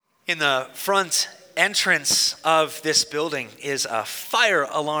In the front entrance of this building is a fire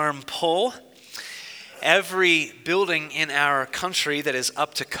alarm pole. Every building in our country that is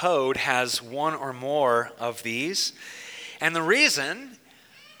up to code has one or more of these. And the reason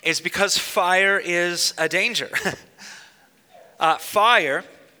is because fire is a danger. Fire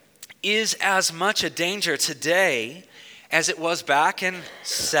is as much a danger today as it was back in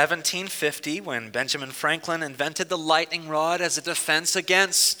 1750 when Benjamin Franklin invented the lightning rod as a defense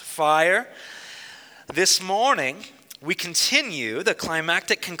against fire. This morning, we continue the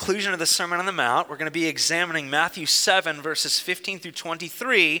climactic conclusion of the Sermon on the Mount. We're going to be examining Matthew 7, verses 15 through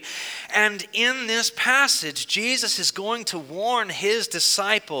 23. And in this passage, Jesus is going to warn his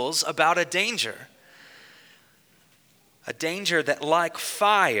disciples about a danger. A danger that, like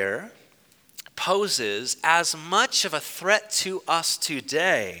fire, poses as much of a threat to us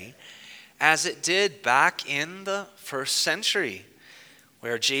today as it did back in the first century,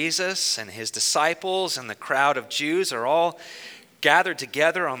 where Jesus and his disciples and the crowd of Jews are all gathered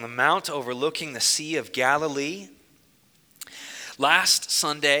together on the mount overlooking the Sea of Galilee. Last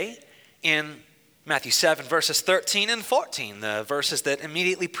Sunday in Matthew 7, verses 13 and 14, the verses that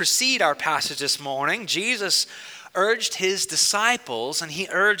immediately precede our passage this morning, Jesus urged his disciples and he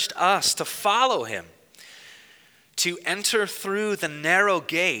urged us to follow him, to enter through the narrow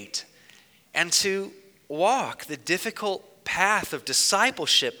gate and to walk the difficult path of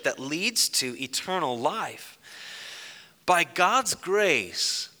discipleship that leads to eternal life. By God's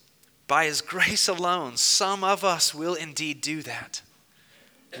grace, by his grace alone, some of us will indeed do that.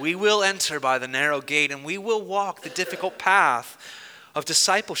 We will enter by the narrow gate and we will walk the difficult path of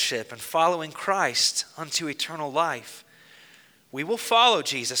discipleship and following Christ unto eternal life. We will follow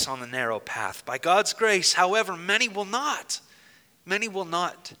Jesus on the narrow path. By God's grace, however, many will not. Many will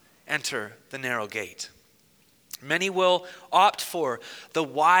not enter the narrow gate. Many will opt for the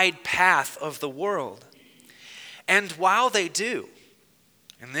wide path of the world. And while they do,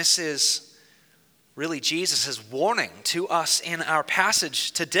 and this is really Jesus' warning to us in our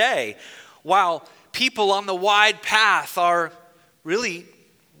passage today, while people on the wide path are really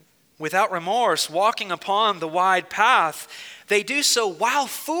without remorse walking upon the wide path, they do so while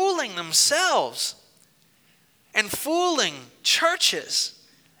fooling themselves and fooling churches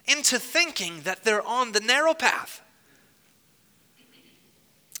into thinking that they're on the narrow path.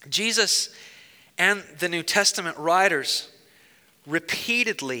 Jesus and the New Testament writers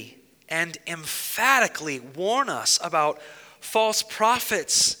repeatedly and emphatically warn us about false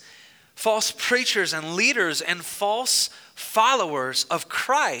prophets, false preachers and leaders, and false followers of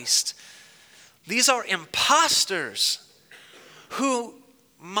Christ. These are imposters who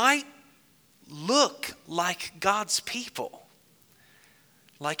might look like God's people,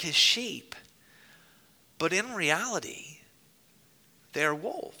 like his sheep, but in reality, they're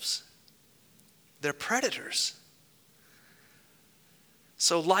wolves. They're predators.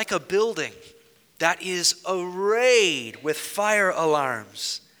 So like a building that is arrayed with fire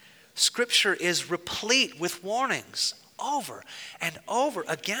alarms, Scripture is replete with warnings over and over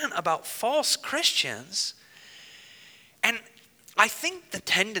again about false Christians. And I think the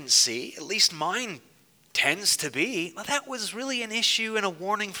tendency, at least mine tends to be, well, that was really an issue and a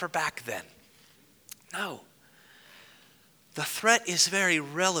warning for back then. No. The threat is very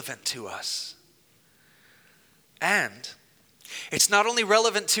relevant to us. And it's not only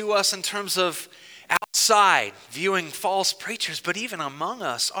relevant to us in terms of outside viewing false preachers, but even among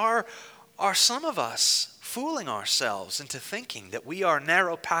us, are some of us fooling ourselves into thinking that we are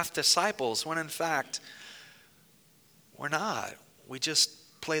narrow path disciples when in fact we're not. We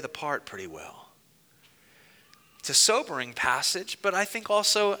just play the part pretty well. It's a sobering passage, but I think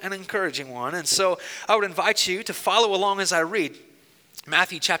also an encouraging one. And so I would invite you to follow along as I read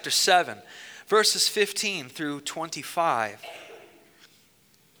Matthew chapter 7, verses 15 through 25.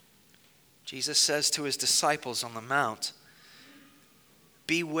 Jesus says to his disciples on the mount,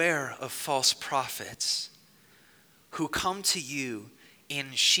 "Beware of false prophets who come to you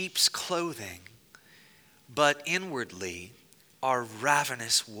in sheep's clothing, but inwardly are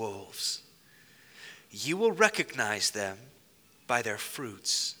ravenous wolves. You will recognize them by their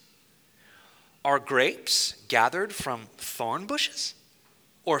fruits. Are grapes gathered from thorn bushes,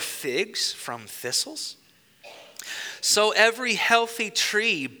 or figs from thistles? So every healthy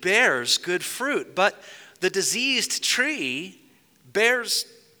tree bears good fruit, but the diseased tree bears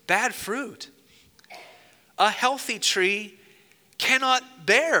bad fruit. A healthy tree cannot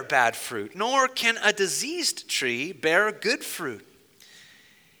bear bad fruit, nor can a diseased tree bear good fruit.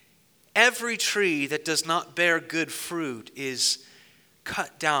 Every tree that does not bear good fruit is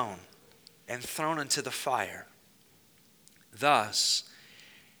cut down and thrown into the fire. Thus,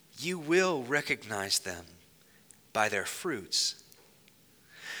 You will recognize them by their fruits.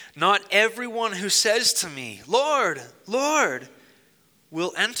 Not everyone who says to me, 'Lord, Lord,'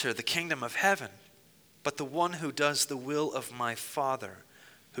 will enter the kingdom of heaven, but the one who does the will of my Father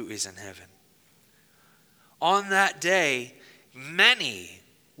who is in heaven. On that day, many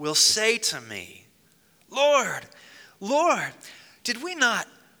will say to me, 'Lord, Lord, did we not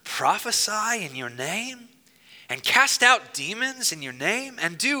prophesy in your name and cast out demons in your name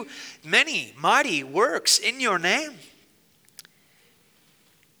and do many mighty works in your name?'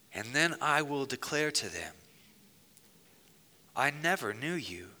 And then I will declare to them, 'I never knew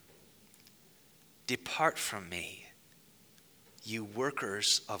you. Depart from me, you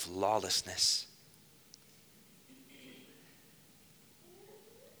workers of lawlessness.'"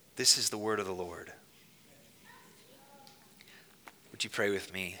 This is the word of the Lord. Would you pray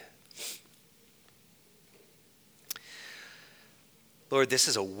with me? Lord, this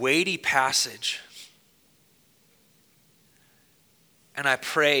is a weighty passage. And I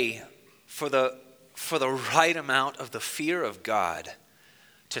pray for the right amount of the fear of God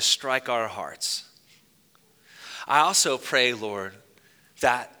to strike our hearts. I also pray, Lord,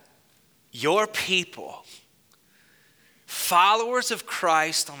 that your people, followers of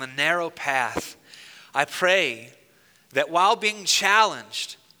Christ on the narrow path, I pray that while being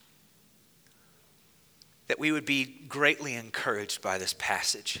challenged, that we would be greatly encouraged by this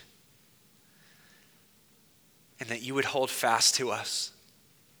passage, and that you would hold fast to us.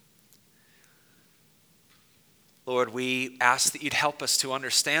 Lord, we ask that you'd help us to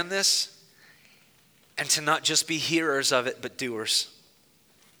understand this and to not just be hearers of it, but doers.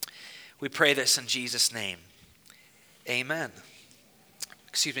 We pray this in Jesus' name. Amen.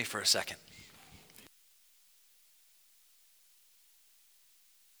 Excuse me for a second.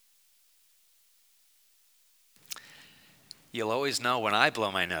 You'll always know when I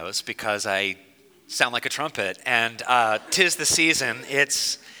blow my nose because I sound like a trumpet. And 'tis the season.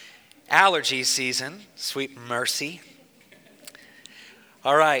 It's allergy season. Sweet mercy.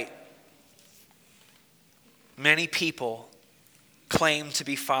 All right. Many people claim to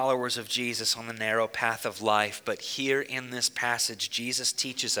be followers of Jesus on the narrow path of life, but here in this passage, Jesus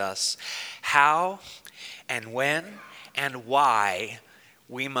teaches us how and when and why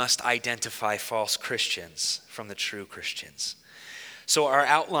we must identify false Christians from the true Christians. So our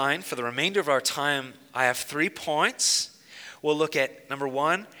outline for the remainder of our time, I have 3 points. We'll look at, number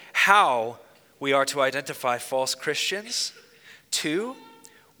 1, how we are to identify false Christians. 2,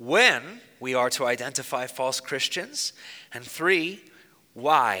 when we are to identify false Christians. And 3,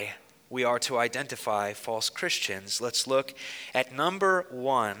 why we are to identify false Christians. Let's look at number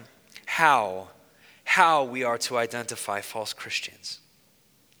 1, how we are to identify false Christians.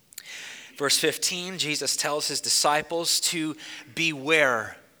 Verse 15, Jesus tells his disciples to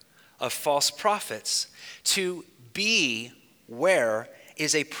beware of false prophets. To beware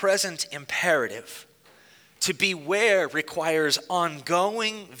is a present imperative. To beware requires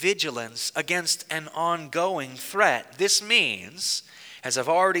ongoing vigilance against an ongoing threat. This means, as I've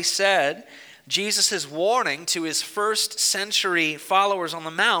already said, Jesus' warning to his first century followers on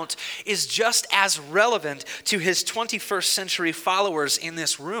the Mount is just as relevant to his 21st century followers in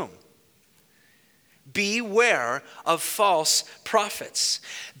this room. Beware of false prophets.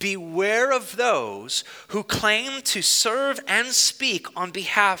 Beware of those who claim to serve and speak on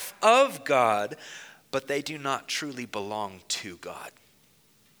behalf of God, but they do not truly belong to God.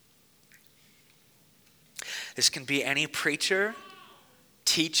 This can be any preacher,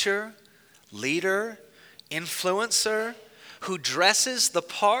 teacher, leader, influencer who dresses the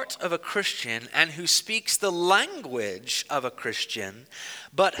part of a Christian and who speaks the language of a Christian,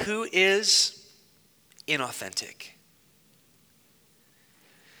 but who is inauthentic.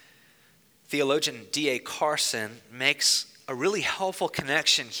 Theologian D.A. Carson makes a really helpful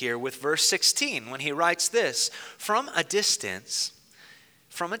connection here with verse 16 when he writes this: From a distance,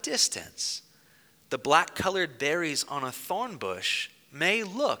 the black-colored berries on a thorn bush may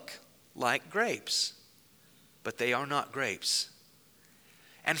look like grapes, but they are not grapes.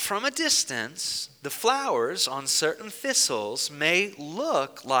 And from a distance, the flowers on certain thistles may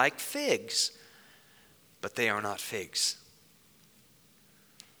look like figs, but they are not figs.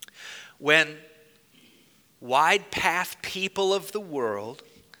 When wide path people of the world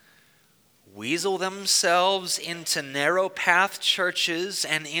weasel themselves into narrow path churches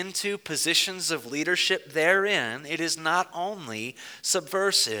and into positions of leadership therein, it is not only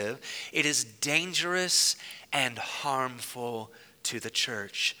subversive, it is dangerous and harmful to the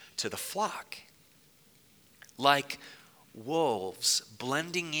church, to the flock. Like wolves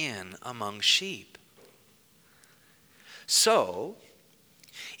blending in among sheep. So,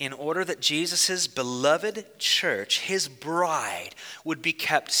 in order that Jesus' beloved church, his bride, would be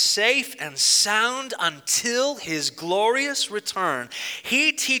kept safe and sound until his glorious return.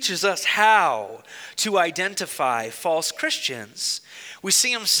 He teaches us how to identify false Christians. We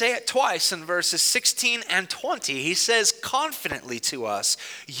see him say it twice in verses 16 and 20. He says confidently to us,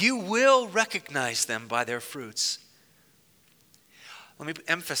 "You will recognize them by their fruits." Let me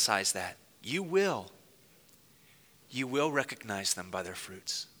emphasize that. You will. You will recognize them by their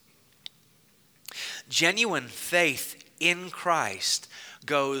fruits. Genuine faith in Christ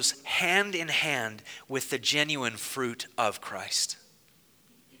goes hand in hand with the genuine fruit of Christ.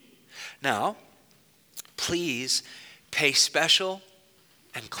 Now, please pay special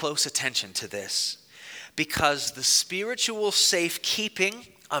and close attention to this, because the spiritual safekeeping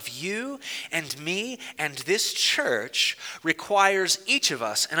of you and me and this church requires each of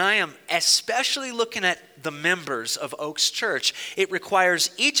us, and I am especially looking at the members of Oaks Church, it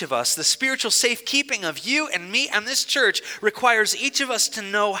requires each of us, the spiritual safekeeping of you and me and this church requires each of us to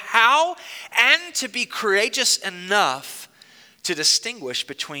know how and to be courageous enough to distinguish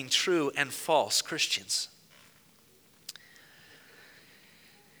between true and false Christians.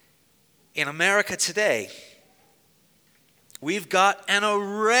 In America today, we've got an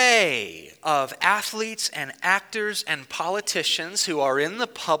array of athletes and actors and politicians who are in the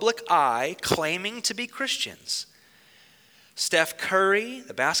public eye claiming to be Christians. Steph Curry,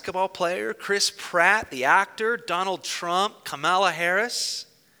 the basketball player, Chris Pratt, the actor, Donald Trump, Kamala Harris.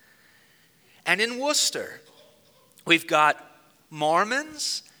 And in Worcester, we've got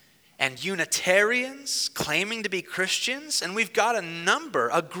Mormons and Unitarians claiming to be Christians, and we've got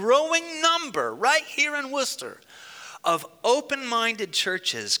a growing number right here in Worcester of open-minded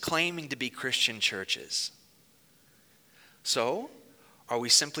churches claiming to be Christian churches. So, are we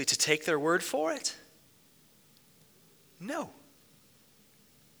simply to take their word for it? No,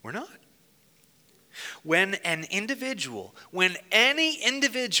 we're not. When any individual,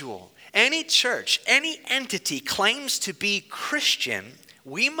 any church, any entity claims to be Christian,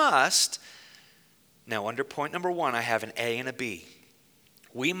 we must, now under point number 1, I have an A and a B.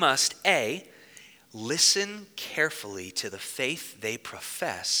 We must, A, listen carefully to the faith they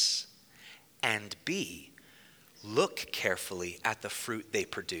profess, and B, look carefully at the fruit they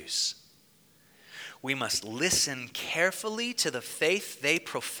produce. We must listen carefully to the faith they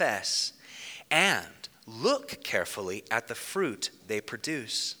profess and look carefully at the fruit they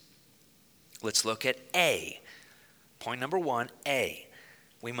produce. Let's look at A. Point number 1, A.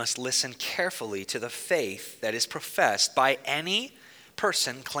 We must listen carefully to the faith that is professed by any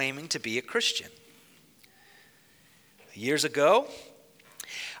person claiming to be a Christian. Years ago,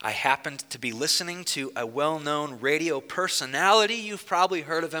 I happened to be listening to a well-known radio personality. You've probably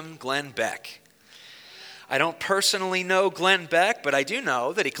heard of him, Glenn Beck. I don't personally know Glenn Beck, but I do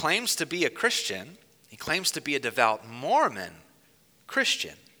know that he claims to be a Christian. He claims to be a devout Mormon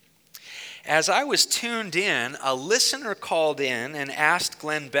Christian. As I was tuned in, a listener called in and asked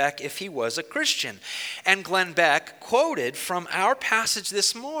Glenn Beck if he was a Christian. And Glenn Beck quoted from our passage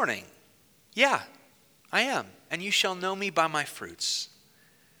this morning. "Yeah, I am, and you shall know me by my fruits."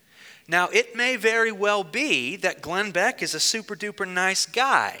 Now, it may very well be that Glenn Beck is a super-duper nice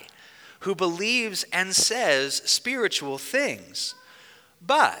guy who believes and says spiritual things.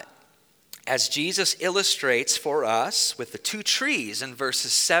 But as Jesus illustrates for us with the 2 trees in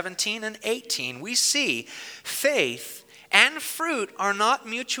verses 17 and 18, we see faith and fruit are not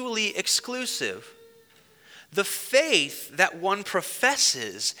mutually exclusive. The faith that one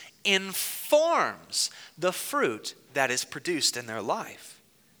professes informs the fruit that is produced in their life.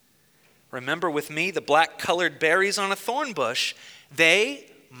 Remember with me the black-colored berries on a thorn bush. They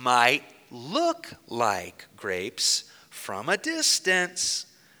might look like grapes from a distance,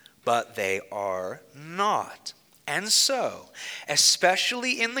 but they are not. And so,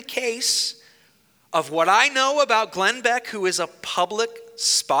 especially in the case of what I know about Glenn Beck, who is a public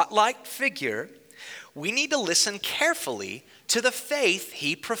spotlight figure, we need to listen carefully to the faith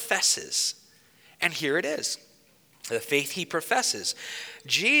he professes. And here it is, the faith he professes.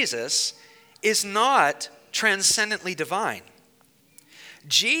 Jesus is not transcendently divine.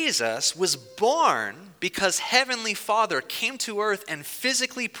 Jesus was born because Heavenly Father came to earth and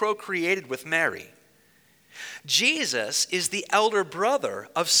physically procreated with Mary. Jesus is the elder brother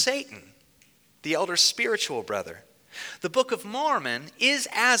of Satan, the elder spiritual brother. The Book of Mormon is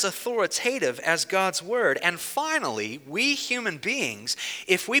as authoritative as God's Word. And finally, we human beings,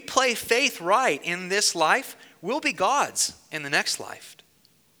 if we play faith right in this life, we'll be God's in the next life.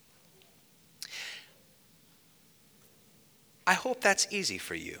 I hope that's easy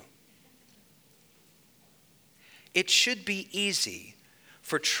for you. It should be easy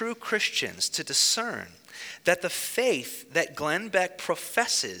for true Christians to discern that the faith that Glenn Beck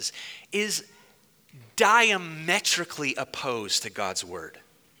professes is diametrically opposed to God's word.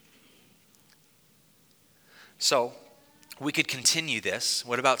 So, we could continue this.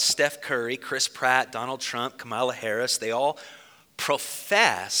 What about Steph Curry, Chris Pratt, Donald Trump, Kamala Harris? They all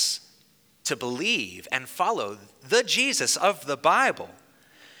profess to believe and follow the Jesus of the Bible.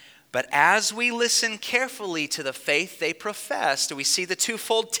 But as we listen carefully to the faith they profess, do we see the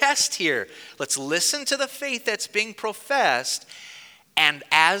twofold test here? Let's listen to the faith that's being professed, and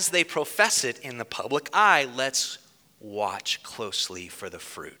as they profess it in the public eye, let's watch closely for the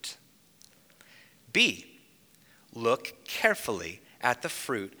fruit. B, look carefully at the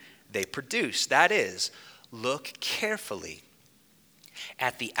fruit they produce. That is, look carefully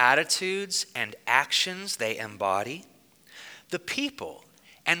at the attitudes and actions they embody, the people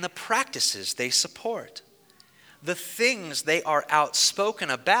and the practices they support, the things they are outspoken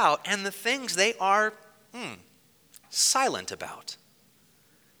about, and the things they are silent about.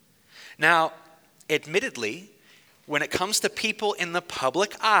 Now, admittedly, when it comes to people in the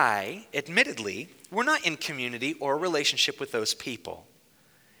public eye, we're not in community or relationship with those people.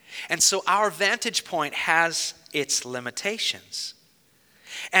 And so our vantage point has its limitations.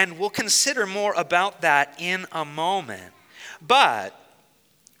 And we'll consider more about that in a moment. But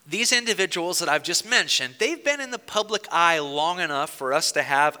these individuals that I've just mentioned, they've been in the public eye long enough for us to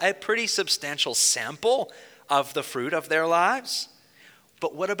have a pretty substantial sample of the fruit of their lives.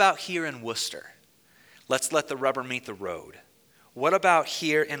 But what about here in Worcester? Let's let the rubber meet the road. What about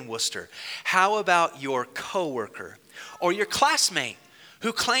here in Worcester? How about your coworker or your classmate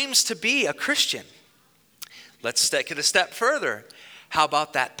who claims to be a Christian? Let's take it a step further. How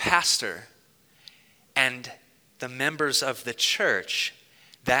about that pastor and the members of the church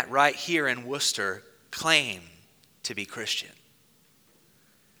that right here in Worcester claim to be Christian?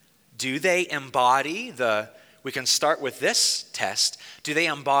 Do they embody we can start with this test. Do they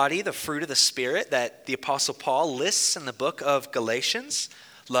embody the fruit of the Spirit that the Apostle Paul lists in the book of Galatians?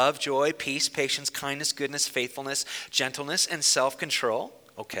 Love, joy, peace, patience, kindness, goodness, faithfulness, gentleness, and self-control.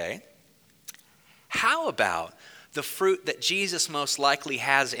 Okay. How about the fruit that Jesus most likely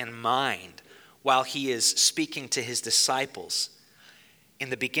has in mind while he is speaking to his disciples? In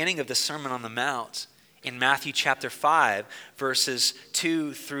the beginning of the Sermon on the Mount, in Matthew chapter 5, verses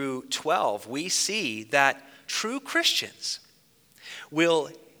 2 through 12, we see that true Christians will,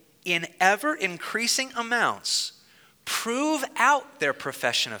 in ever-increasing amounts, prove out their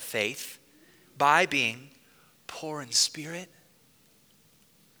profession of faith by being poor in spirit.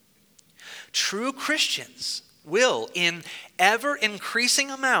 True Christians will, in ever-increasing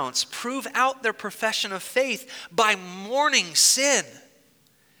amounts, prove out their profession of faith by mourning sin.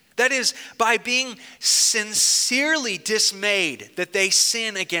 That is, by being sincerely dismayed that they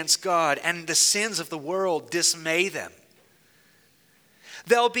sin against God and the sins of the world dismay them.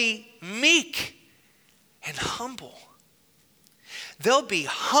 They'll be meek and humble. They'll be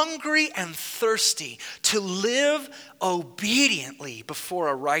hungry and thirsty to live obediently before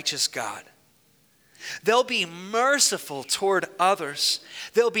a righteous God. They'll be merciful toward others.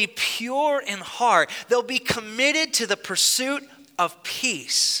 They'll be pure in heart. They'll be committed to the pursuit of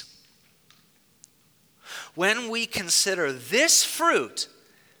peace. When we consider this fruit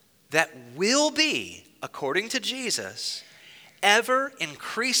that will be, according to Jesus, ever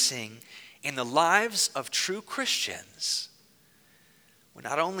increasing in the lives of true Christians, we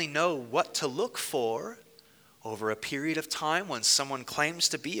not only know what to look for over a period of time when someone claims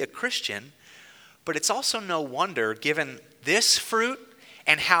to be a Christian, but it's also no wonder, given this fruit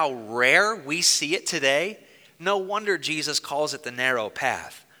and how rare we see it today, no wonder Jesus calls it the narrow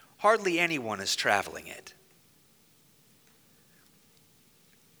path. Hardly anyone is traveling it.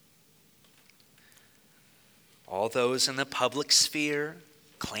 All those in the public sphere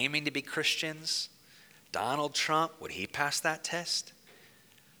claiming to be Christians, Donald Trump, would he pass that test?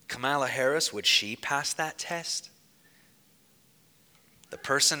 Kamala Harris, would she pass that test? The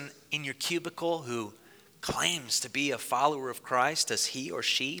person in your cubicle who claims to be a follower of Christ, does he or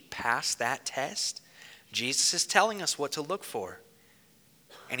she pass that test? Jesus is telling us what to look for.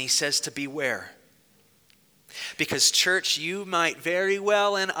 And he says to beware. Because church, you might very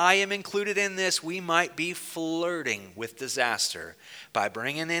well, and I am included in this, we might be flirting with disaster by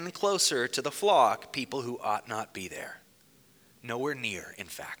bringing in closer to the flock people who ought not be there. Nowhere near, in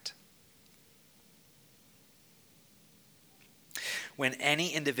fact. When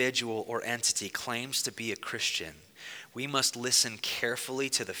any individual or entity claims to be a Christian, we must listen carefully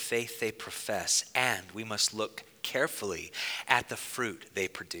to the faith they profess, and we must look carefully at the fruit they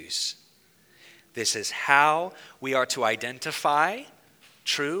produce. This is how we are to identify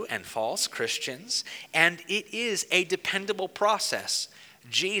true and false Christians, and it is a dependable process.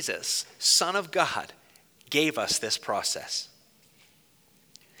 Jesus, Son of God, gave us this process.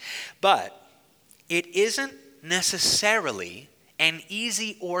 But it isn't necessarily an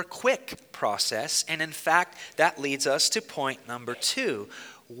easy or quick process, and in fact, that leads us to point number 2,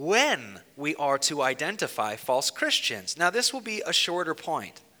 when we are to identify false Christians. Now, this will be a shorter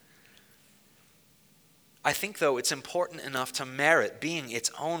point. I think, though, it's important enough to merit being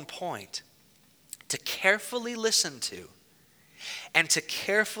its own point, to carefully listen to and to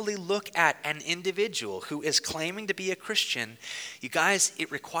carefully look at an individual who is claiming to be a Christian. You guys,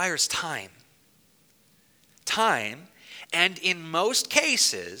 it requires time. Time, and in most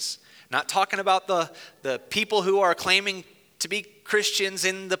cases, not talking about the people who are claiming to be Christians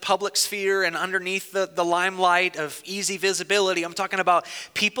in the public sphere and underneath the limelight of easy visibility. I'm talking about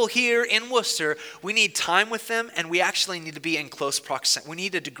people here in Worcester. We need time with them, and we actually need to be in close proximity. We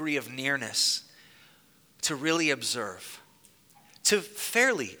need a degree of nearness to really observe, to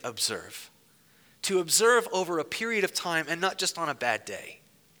fairly observe, to observe over a period of time and not just on a bad day.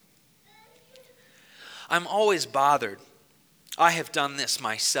 I'm always bothered. I have done this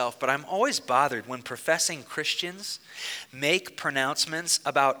myself, but I'm always bothered when professing Christians make pronouncements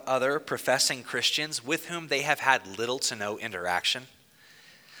about other professing Christians with whom they have had little to no interaction.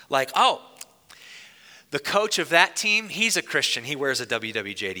 Like, oh, the coach of that team, he's a Christian. He wears a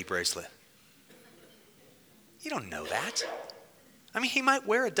WWJD bracelet. You don't know that. I mean, he might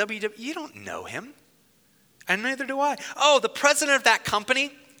wear a WW. You don't know him. And neither do I. Oh, the president of that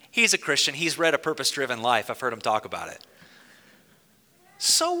company, he's a Christian. He's read A Purpose-Driven Life. I've heard him talk about it.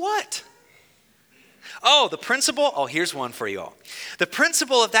 So what? Oh, the principal? Oh, here's one for you all. The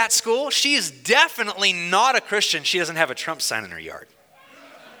principal of that school, she is definitely not a Christian. She doesn't have a Trump sign in her yard.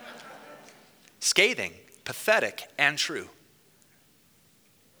 Scathing, pathetic, and true.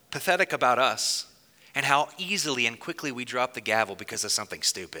 Pathetic about us and how easily and quickly we drop the gavel because of something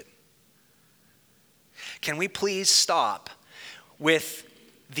stupid. Can we please stop with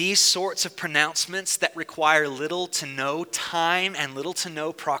these sorts of pronouncements that require little to no time and little to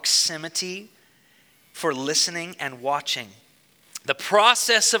no proximity for listening and watching? The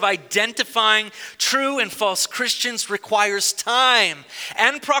process of identifying true and false Christians requires time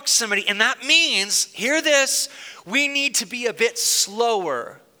and proximity, and that means, hear this, we need to be a bit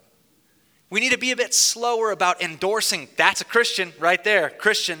slower. We need to be a bit slower about endorsing, that's a Christian right there,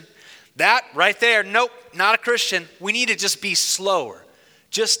 Christian. That right there, nope, not a Christian. We need to just be slower.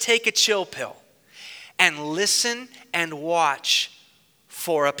 Just take a chill pill and listen and watch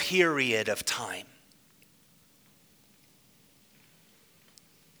for a period of time.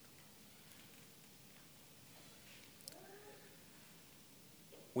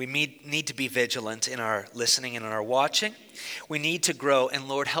 We need to be vigilant in our listening and in our watching. We need to grow, and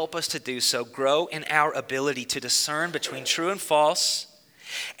Lord, help us to do so. Grow in our ability to discern between true and false.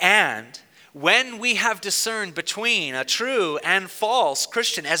 And when we have discerned between a true and false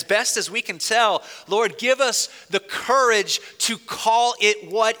Christian, as best as we can tell, Lord, give us the courage to call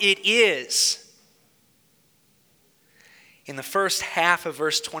it what it is. In the first half of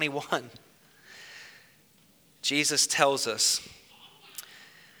verse 21, Jesus tells us,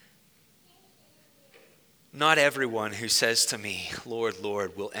 not everyone who says to me, Lord,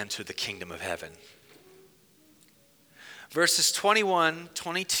 Lord, will enter the kingdom of heaven. Verses 21,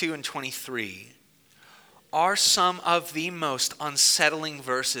 22, and 23 are some of the most unsettling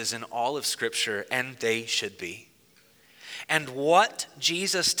verses in all of Scripture, and they should be. And what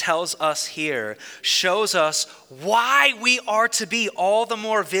Jesus tells us here shows us why we are to be all the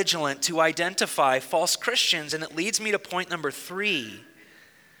more vigilant to identify false Christians. And it leads me to point number 3.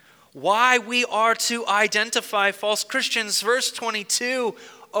 Why we are to identify false Christians. Verse 22,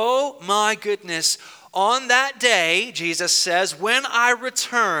 oh my goodness. On that day, Jesus says, when I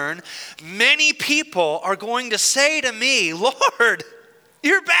return, many people are going to say to me, Lord,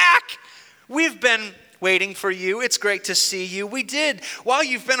 you're back. We've been waiting for you. It's great to see you. We did. While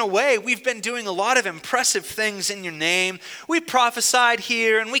you've been away, we've been doing a lot of impressive things in your name. We prophesied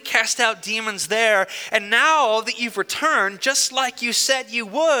here and we cast out demons there. And now that you've returned, just like you said you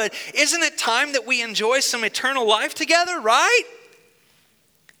would, isn't it time that we enjoy some eternal life together, right?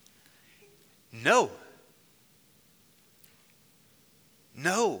 No.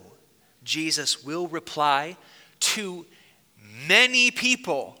 No, Jesus will reply to many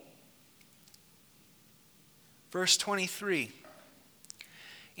people. Verse 23,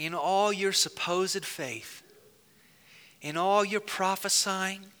 in all your supposed faith, in all your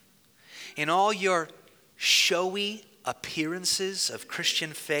prophesying, in all your showy appearances of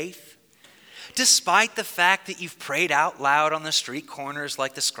Christian faith, Despite the fact that you've prayed out loud on the street corners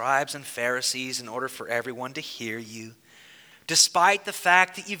like the scribes and Pharisees in order for everyone to hear you. Despite the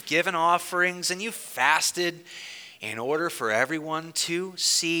fact that you've given offerings and you've fasted in order for everyone to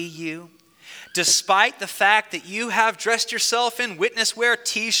see you. Despite the fact that you have dressed yourself in witness wear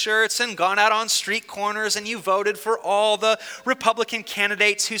t-shirts and gone out on street corners and you voted for all the Republican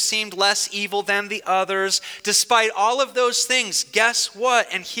candidates who seemed less evil than the others. Despite all of those things, guess what?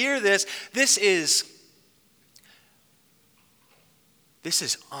 And hear this, this is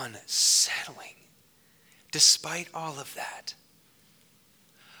unsettling. Despite all of that,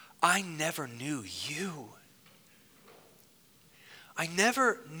 I never knew you. I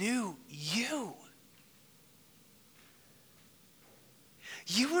never knew you.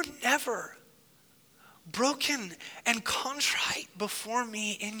 You were never broken and contrite before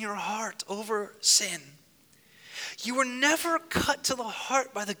me in your heart over sin. You were never cut to the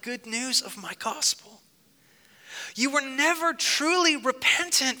heart by the good news of my gospel. You were never truly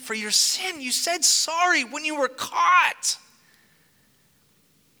repentant for your sin. You said sorry when you were caught.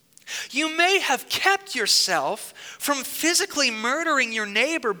 You may have kept yourself from physically murdering your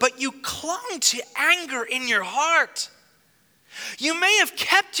neighbor, but you clung to anger in your heart. You may have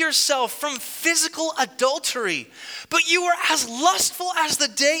kept yourself from physical adultery, but you were as lustful as the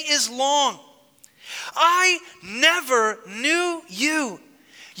day is long. I never knew you.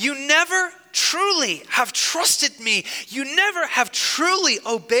 You never truly have trusted me. You never have truly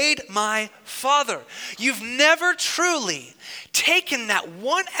obeyed my Father. You've never truly taken that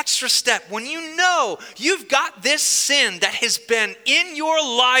one extra step when you know you've got this sin that has been in your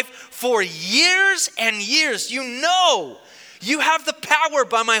life for years and years. You know you have the power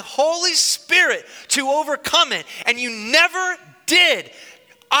by my Holy Spirit to overcome it, and you never did.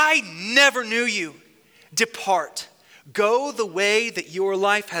 I never knew you. Depart. Go the way that your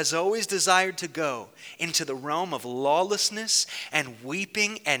life has always desired to go, into the realm of lawlessness and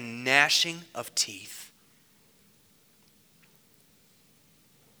weeping and gnashing of teeth.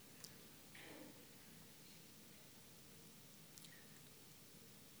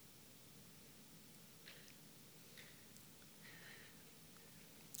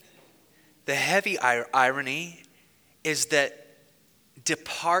 The heavy irony is that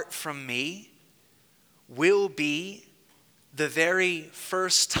depart from me will be the very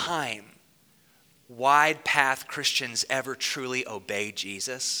first time wide path Christians ever truly obey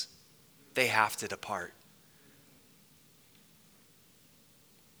Jesus. They have to depart.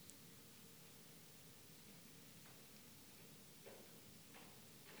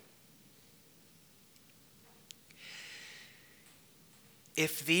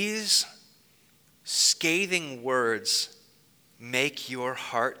 If these scathing words make your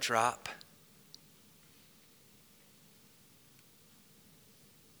heart drop,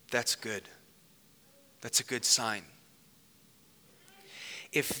 that's good. That's a good sign.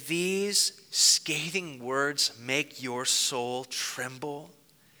 If these scathing words make your soul tremble,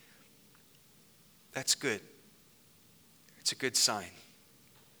 that's good. It's a good sign.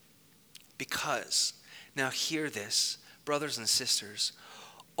 Because, now hear this, brothers and sisters,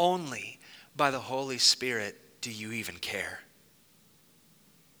 only by the Holy Spirit do you even care.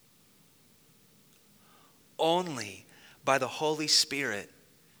 Only by the Holy Spirit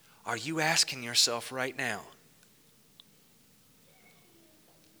are you asking yourself right now,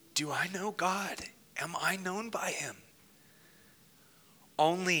 do I know God? Am I known by Him?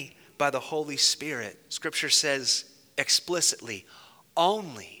 Only by the Holy Spirit. Scripture says explicitly,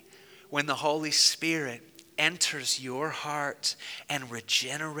 only when the Holy Spirit enters your heart and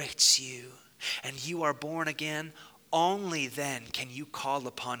regenerates you and you are born again, only then can you call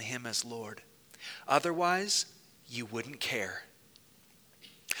upon Him as Lord. Otherwise, you wouldn't care.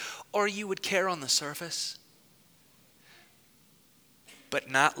 Or you would care on the surface,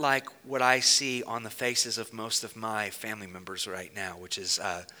 but not like what I see on the faces of most of my family members right now, which is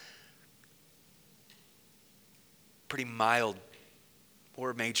pretty mild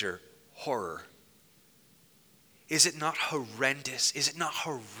or major horror. Is it not horrendous? Is it not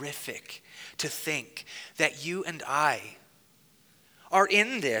horrific to think that you and I are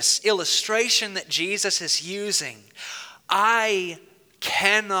in this illustration that Jesus is using? I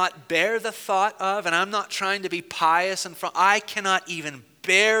cannot bear the thought of, and I'm not trying to be pious, I cannot even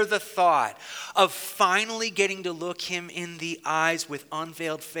bear the thought of finally getting to look Him in the eyes with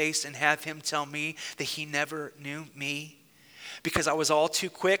unveiled face and have Him tell me that He never knew me. Because I was all too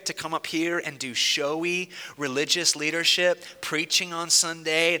quick to come up here and do showy religious leadership, preaching on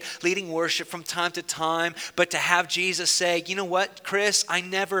Sunday, leading worship from time to time. But to have Jesus say, you know what, Chris,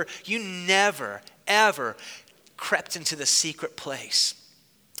 you never, ever crept into the secret place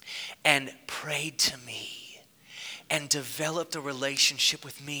and prayed to me and developed a relationship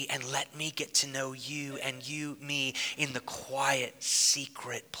with me and let me get to know you and you me in the quiet,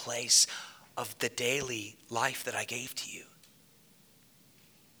 secret place of the daily life that I gave to you.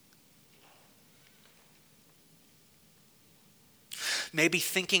 Maybe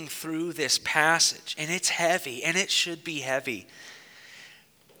thinking through this passage, and it's heavy, and it should be heavy.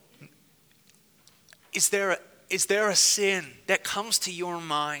 Is there a sin that comes to your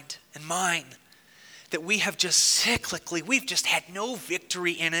mind and mine that we have just cyclically, we've just had no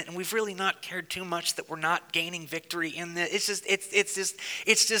victory in it, and we've really not cared too much that we're not gaining victory in it?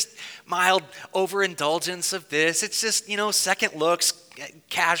 It's just mild overindulgence of this. It's just, second looks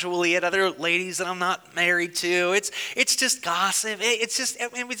casually at other ladies that I'm not married to. It's just gossip.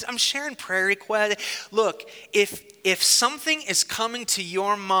 I'm sharing prayer requests. Look, if something is coming to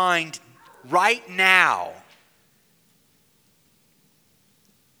your mind right now,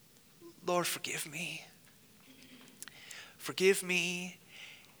 Lord, forgive me. Forgive me.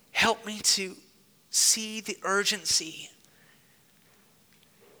 Help me to see the urgency.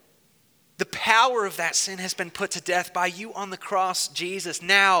 The power of that sin has been put to death by you on the cross, Jesus.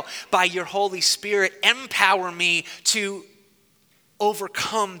 Now, by your Holy Spirit, empower me to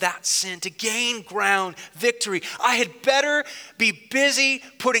overcome that sin, to gain ground, victory. I had better be busy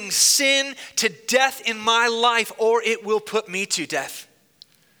putting sin to death in my life, or it will put me to death.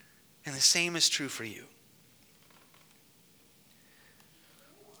 And the same is true for you.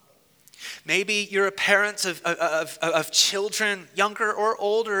 Maybe you're a parent of children, younger or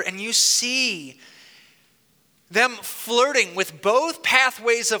older, and you see them flirting with both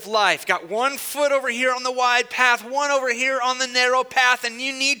pathways of life. Got one foot over here on the wide path, one over here on the narrow path, and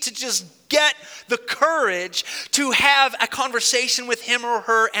you need to just get the courage to have a conversation with him or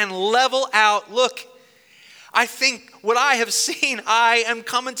her and level out. Look, I think what I have seen, I am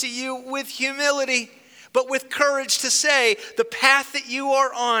coming to you with humility, but with courage to say the path that you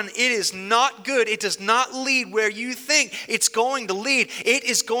are on, it is not good. It does not lead where you think it's going to lead. It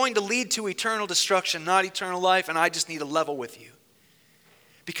is going to lead to eternal destruction, not eternal life, and I just need to level with you.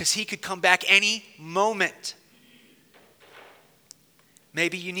 Because he could come back any moment.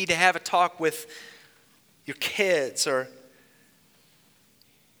 Maybe you need to have a talk with your kids, or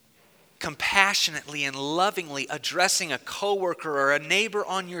compassionately and lovingly addressing a coworker or a neighbor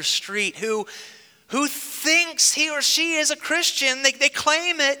on your street who thinks he or she is a Christian. They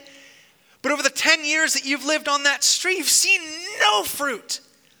claim it, but over the 10 years that you've lived on that street, you've seen no fruit.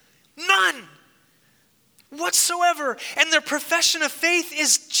 None whatsoever. And their profession of faith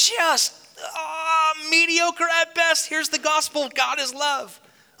is just mediocre at best. Here's the gospel. God is love.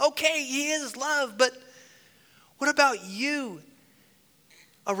 Okay, he is love, but what about you?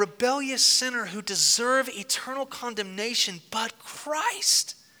 A rebellious sinner who deserve eternal condemnation, but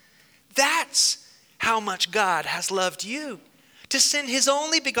Christ. That's how much God has loved you. To send his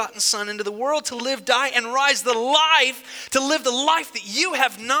only begotten Son into the world to live, die, and rise to live the life that you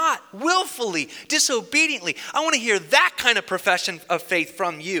have not, willfully, disobediently. I want to hear that kind of profession of faith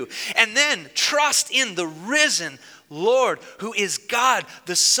from you. And then trust in the risen Lord, who is God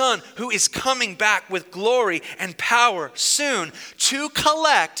the Son, who is coming back with glory and power soon to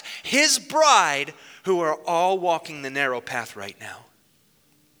collect his bride, who are all walking the narrow path right now.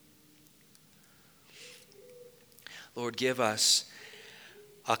 Lord, give us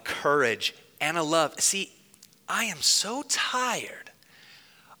a courage and a love. See, I am so tired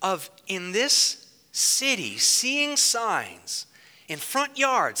of, in this city, seeing signs in front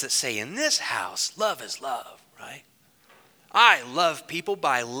yards that say, in this house, love is love, right? I love people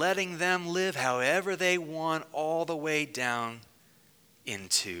by letting them live however they want all the way down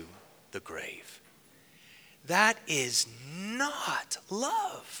into the grave. That is not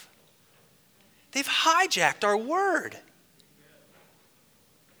love. They've hijacked our word.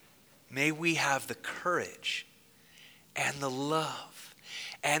 May we have the courage and the love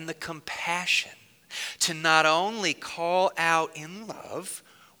and the compassion to not only call out in love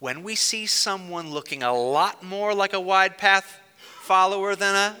when we see someone looking a lot more like a wide path follower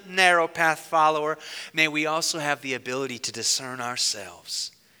than a narrow path follower, may we also have the ability to discern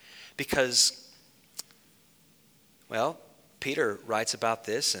ourselves. Because, well, Peter writes about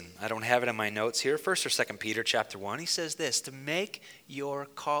this, and I don't have it in my notes here. 1 or 2 Peter chapter 1, he says this: to make your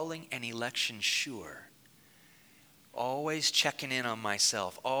calling and election sure. Always checking in on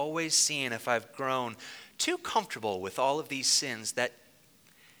myself, always seeing if I've grown too comfortable with all of these sins that,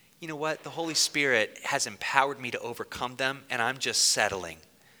 you know what, the Holy Spirit has empowered me to overcome them, and I'm just settling.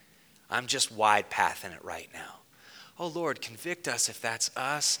 I'm just wide pathing it right now. Oh Lord, convict us if that's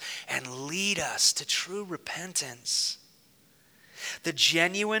us, and lead us to true repentance. The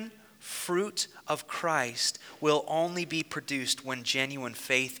genuine fruit of Christ will only be produced when genuine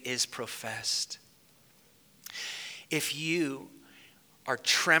faith is professed. If you are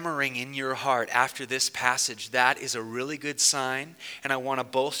tremoring in your heart after this passage, that is a really good sign. And I want to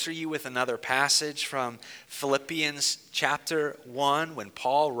bolster you with another passage from Philippians chapter 1, when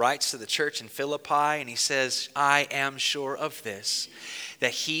Paul writes to the church in Philippi, and he says, I am sure of this,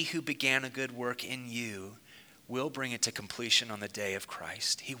 that he who began a good work in you will bring it to completion on the day of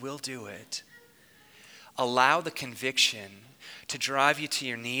Christ. He will do it. Allow the conviction to drive you to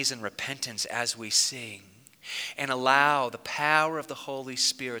your knees in repentance as we sing. And allow the power of the Holy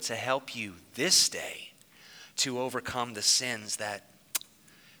Spirit to help you this day to overcome the sins that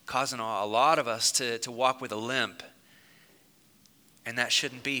causing a lot of us to walk with a limp. And that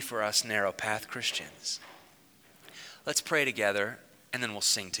shouldn't be for us narrow path Christians. Let's pray together, and then we'll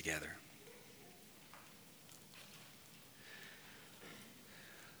sing together.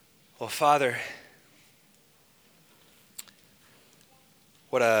 Well, Father,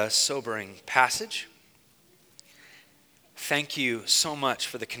 what a sobering passage. Thank you so much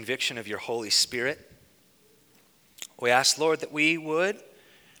for the conviction of your Holy Spirit. We ask, Lord, that we would,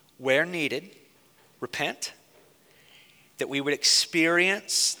 where needed, repent, that we would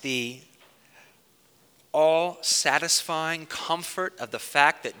experience the all-satisfying comfort of the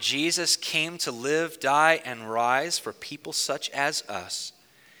fact that Jesus came to live, die, and rise for people such as us,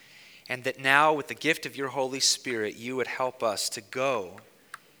 and that now with the gift of your Holy Spirit, you would help us to go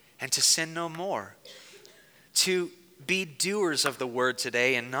and to sin no more, to be doers of the word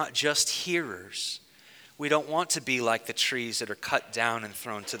today and not just hearers. We don't want to be like the trees that are cut down and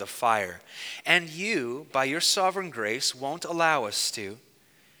thrown to the fire. And you, by your sovereign grace, won't allow us to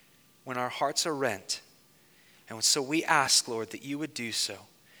when our hearts are rent. And so we ask, Lord, that you would do so,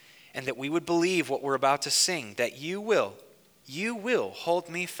 and that we would believe what we're about to sing, that you will hold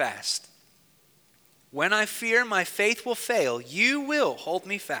me fast. When I fear my faith will fail, you will hold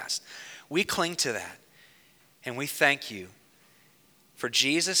me fast. We cling to that. And we thank you for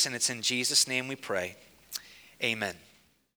Jesus, and it's in Jesus' name we pray. Amen.